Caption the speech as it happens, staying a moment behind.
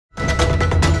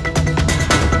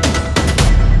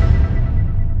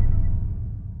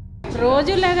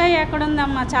రోజులాగా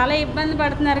ఎక్కడుందమ్మా, చాలా ఇబ్బంది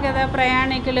పడుతున్నారు కదా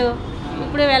ప్రయాణికులు.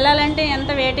 ఇప్పుడు వెళ్ళాలంటే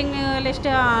ఎంత వెయిటింగ్ లిస్ట్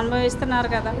అనుభవిస్తున్నారు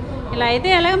కదా. ఇలా అయితే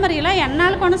ఎలాగ మరి, ఇలా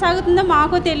ఎన్నాళ్ళు కొనసాగుతుందో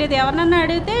మాకు తెలియదు. ఎవరినన్నా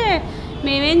అడిగితే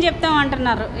మేమేం చెప్తాం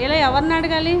అంటున్నారు. ఇలా ఎవరిని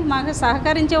అడగాలి? మాకు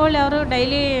సహకరించే వాళ్ళు ఎవరు?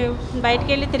 డైలీ బయటికి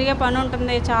వెళ్ళి తిరిగే పని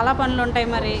ఉంటుంది, చాలా పనులు ఉంటాయి.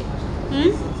 మరి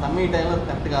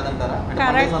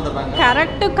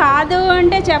కరెక్ట్ కాదు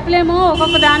అంటే చెప్పలేము.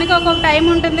 ఒక్కొక్క దానికి ఒక్కొక్క టైం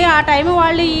ఉంటుంది. ఆ టైం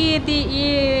వాళ్ళు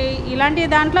ఇలాంటి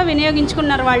దాంట్లో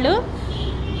వినియోగించుకున్నారు. వాళ్ళు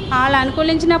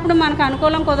అనుకూలించినప్పుడు మనకు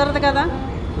అనుకూలం కుదరదు కదా.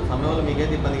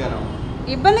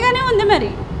 ఇబ్బందిగానే ఉంది మరి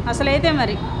అసలైతే.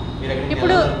 మరి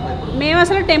ఇప్పుడు మేము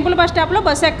అసలు టెంపుల్ బస్ స్టాప్లో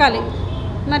బస్సు ఎక్కాలి.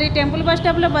 మరి టెంపుల్ బస్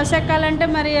స్టాప్లో బస్సు ఎక్కాలంటే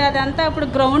మరి అదంతా ఇప్పుడు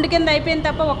గ్రౌండ్ కింద అయిపోయింది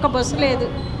తప్ప ఒక్క బస్సు లేదు.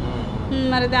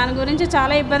 మరి దాని గురించి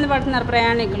చాలా ఇబ్బంది పడుతున్నారు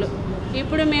ప్రయాణికులు.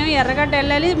 ఇప్పుడు మేము ఎర్రగడ్డ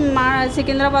వెళ్ళాలి, మా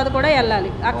సికింద్రాబాద్ కూడా వెళ్ళాలి.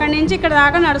 అక్కడి నుంచి ఇక్కడ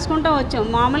దాకా నడుచుకుంటూ వచ్చాం.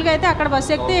 మామూలుగా అయితే అక్కడ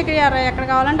బస్సు ఎక్కితే ఎక్కడ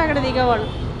కావాలంటే అక్కడ దిగేవాళ్ళు.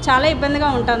 చాలా ఇబ్బందిగా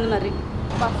ఉంటుంది. మరి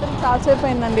బస్సులు చాలాసేపు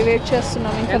అయిందండి, వెయిట్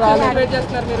చేస్తున్నాం. ఇంకా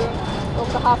రాలేదు.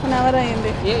 ఒక హాఫ్ అన్ అవర్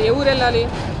అయింది. ఏ ఊరు వెళ్ళాలి?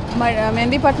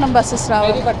 మెహందీపట్నం బస్సెస్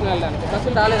రావాలి.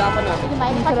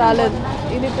 ఇంకా రాలేదు.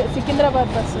 ఇది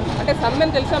సికింద్రాబాద్ బస్సు. అంటే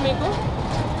సమ్మెన్ తెలుసా మీకు?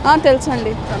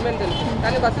 తెలుసండి. సమ్మెన్ తెలుసు,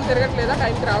 కానీ బస్సులు తిరగట్లేదా?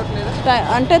 టైంకి రావట్లేదా?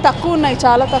 అంటే తక్కువ ఉన్నాయి,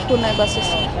 చాలా తక్కువ ఉన్నాయి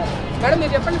బస్సెస్. మేడం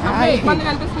మీరు చెప్పండి, ఇబ్బంది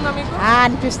అనిపిస్తుందా మీకు?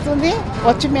 అనిపిస్తుంది.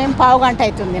 వచ్చి మేము పావు గంట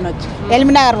అవుతుంది. నేను వచ్చి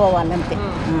ఎల్మినగర్ పోవాలి అంతే.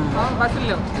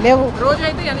 బస్సులు లేవు. రోజు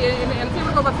అయితే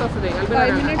ఎంతసేపు బస్సు వస్తుంది?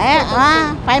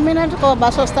 5 minutes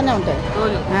బస్సు వస్తూనే ఉంటుంది.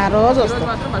 రోజు వస్తుంది.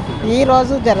 ఈ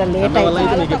రోజు జర లేట్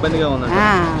అయింది.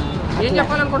 ఏం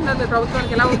చెప్పాలనుకుంటున్నారు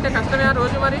ప్రభుత్వానికి? ఎలా ఉంటే కష్టమే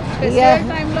రోజు? మరి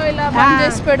టైంలో ఇలా బంద్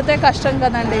చేసి పెడితే కష్టం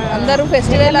కదండి. అందరూ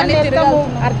ఫెస్టివల్ అని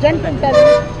అర్జెంట్ ఉంటుంది.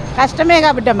 కష్టమే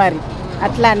కాబట్టి మరి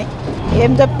అట్లానే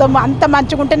ఏం చెప్తాము. అంత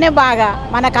మంచిగా ఉంటేనే బాగా,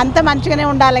 మనకు అంత మంచిగానే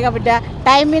ఉండాలి కాబట్టి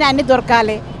టైం మీద అన్నీ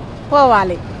దొరకాలి,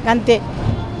 పోవాలి అంతే.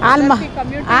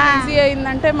 ఈజీ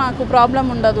అయిందంటే మాకు ప్రాబ్లం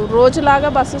ఉండదు. రోజులాగా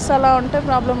బస్సెస్ అలా ఉంటే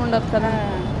ప్రాబ్లం ఉండదు కదా.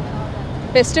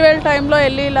 ఫెస్టివల్ టైంలో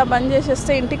వెళ్ళి ఇలా బంద్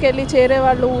చేసేస్తే ఇంటికి వెళ్ళి చేరే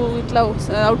వాళ్ళు, ఇట్లా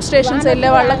అవుట్ స్టేషన్స్ వెళ్ళే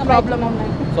వాళ్ళకి ప్రాబ్లం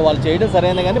ఉన్నాయి. సో వాళ్ళు చేయడం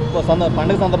సరైనది, కానీ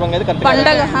పండుగ సందర్భంగా అయితే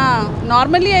పండగ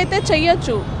నార్మల్లీ అయితే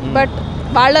చెయ్యొచ్చు, బట్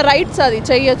వాళ్ళ రైట్స్ అది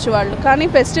చెయ్యొచ్చు వాళ్ళు. కానీ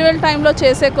ఫెస్టివల్ టైంలో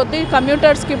చేసే కొద్దీ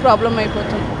కమ్యూటర్స్కి ప్రాబ్లం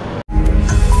అయిపోతుంది.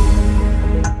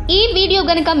 ఈ వీడియో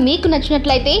గనుక మీకు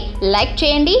నచ్చినట్లయితే లైక్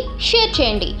చేయండి, షేర్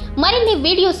చేయండి. మరిన్ని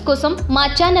వీడియోస్ కోసం మా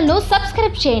ఛానల్ను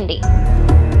సబ్స్క్రైబ్ చేయండి.